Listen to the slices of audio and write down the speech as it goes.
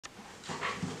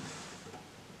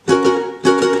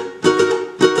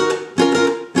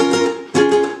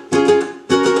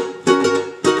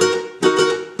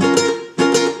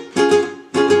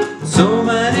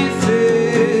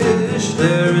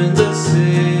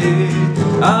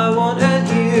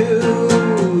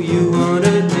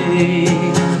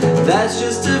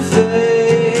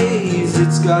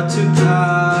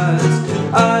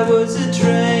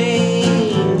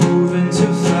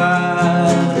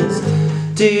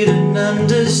didn't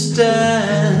understand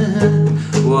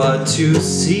what to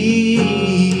see.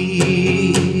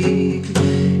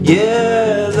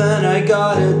 Yeah, then I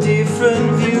got a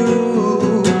different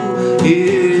view.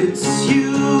 It's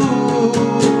you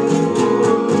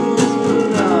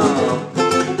now.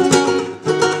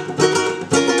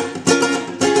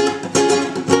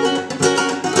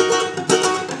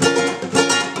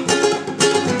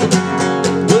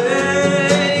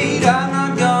 Wait, I'm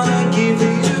not gonna give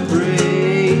you a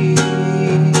break.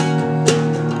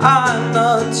 I'm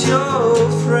not your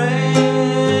friend.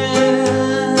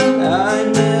 I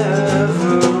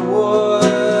never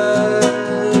was.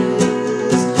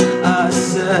 I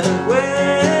said,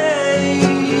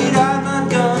 wait, I'm not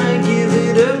gonna give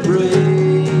it a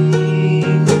break.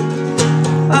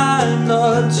 I'm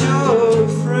not your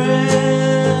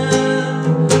friend.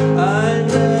 I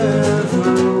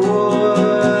never was.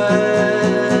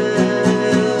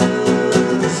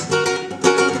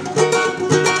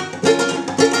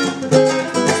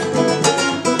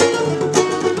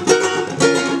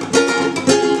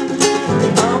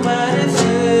 How many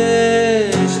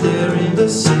fish there in the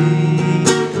sea?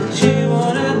 She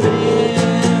wanted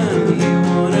him, he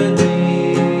wanted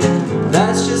me.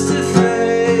 That's just a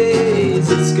phase,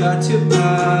 it's got to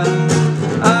pass.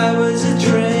 I was a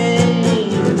train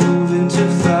moving too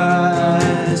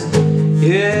fast.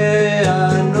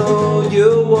 Yeah, I know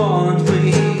you want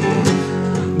me,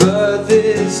 but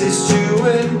this is too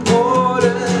important.